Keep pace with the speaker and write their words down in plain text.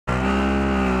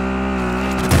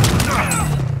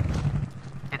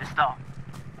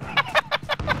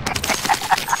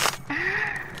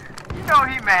know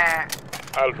he mad.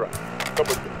 I'll drive. Come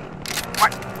with me.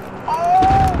 What?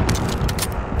 Oh!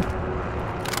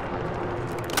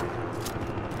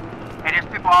 Hey, there's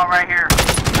people all right here.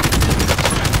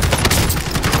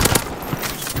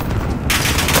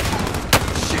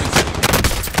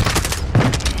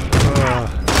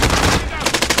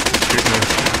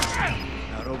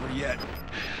 Not over yet.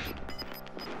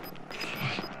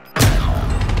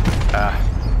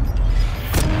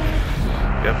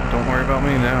 Yep, don't worry about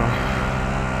me now.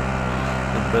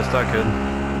 Did the best I could.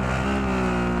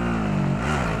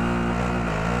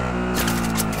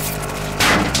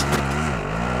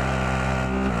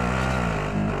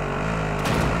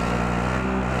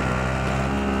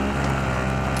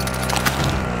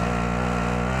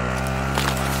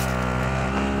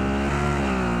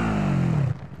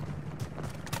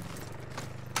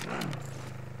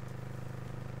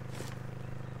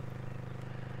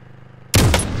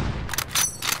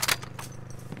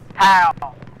 How?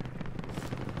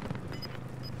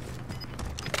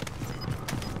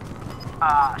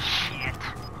 Ah, shit.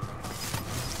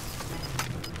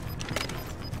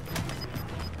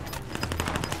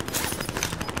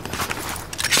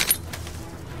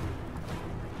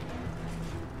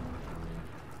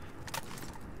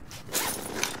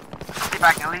 See if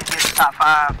I can at least get the top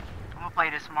 5. I'm gonna play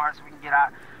this smart so we can get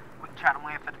out. We can try to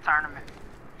win for the tournament.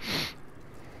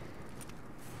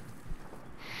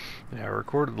 Yeah, I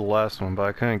recorded the last one, but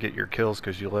I couldn't get your kills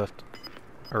because you left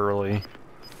early.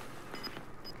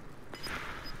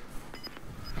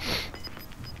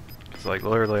 It's like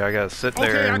literally I gotta sit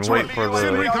there and wait for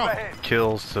the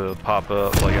kills to pop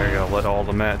up. Like I gotta let all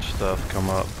the match stuff come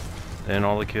up, then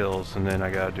all the kills, and then I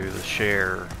gotta do the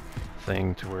share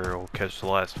thing to where it'll catch the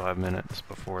last 5 minutes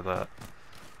before that.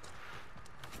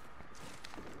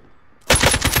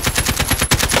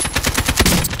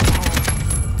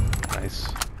 Nice.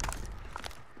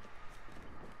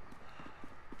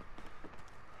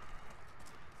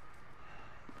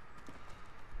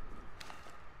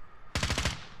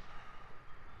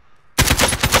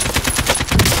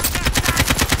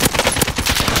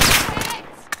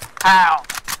 How?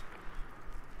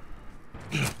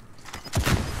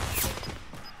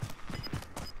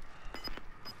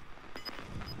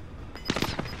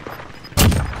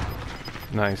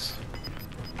 Nice.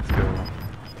 Let's go.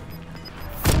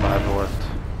 5 left.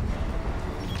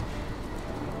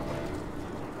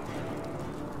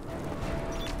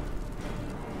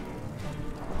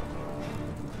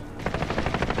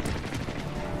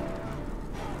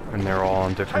 And they're all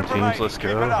on different teams. Let's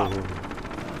go.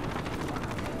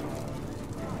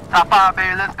 Top 5,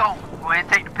 baby, let's go. Go ahead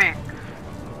and take the pick.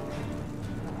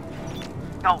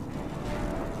 Go.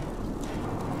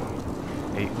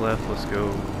 8 left, let's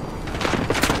go.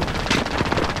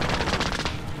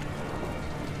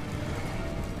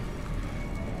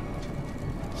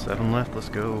 Seven left, let's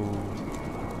go.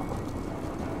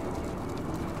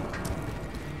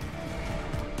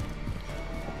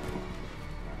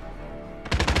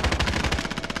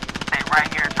 Stay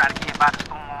right here, try to get by the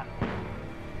storm.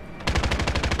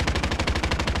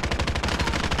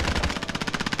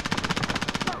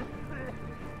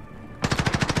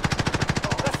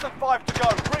 Less than 5 to go.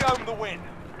 Bring home the win.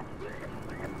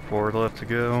 4 left to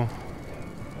go.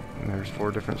 And there's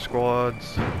 4 different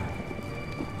squads,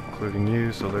 including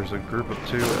you, so there's a group of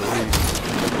 2 at least.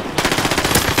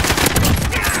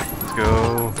 Let's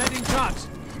go. Let's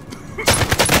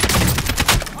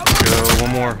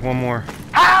go. One more.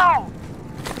 How?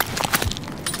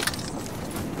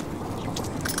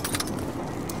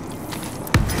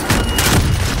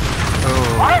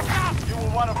 Oh, What? You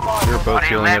were one of 5. you're both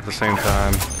killing at the same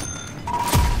time.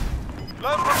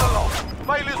 Learn from the loss.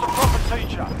 Failure's a proper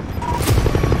teacher.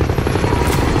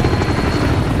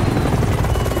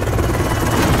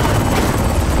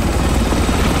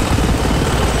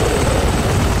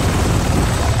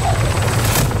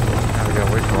 Now we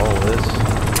gotta wait for all of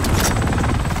this.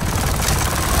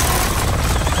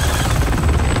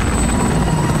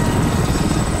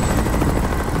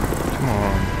 Come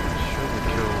on, show the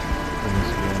kill things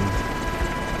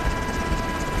again.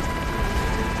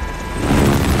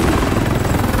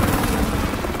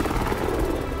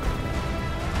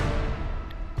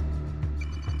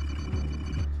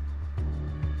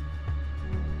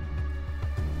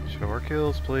 Show our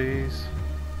kills, please.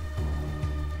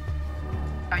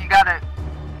 No, you gotta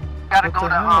What go the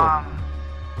to hell?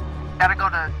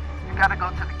 you gotta go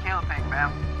to the kill thing,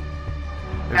 man.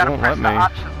 You It gotta won't press let the me.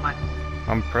 options button.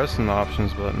 I'm pressing the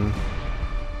options button.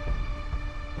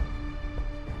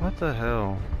 What the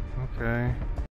hell? Okay.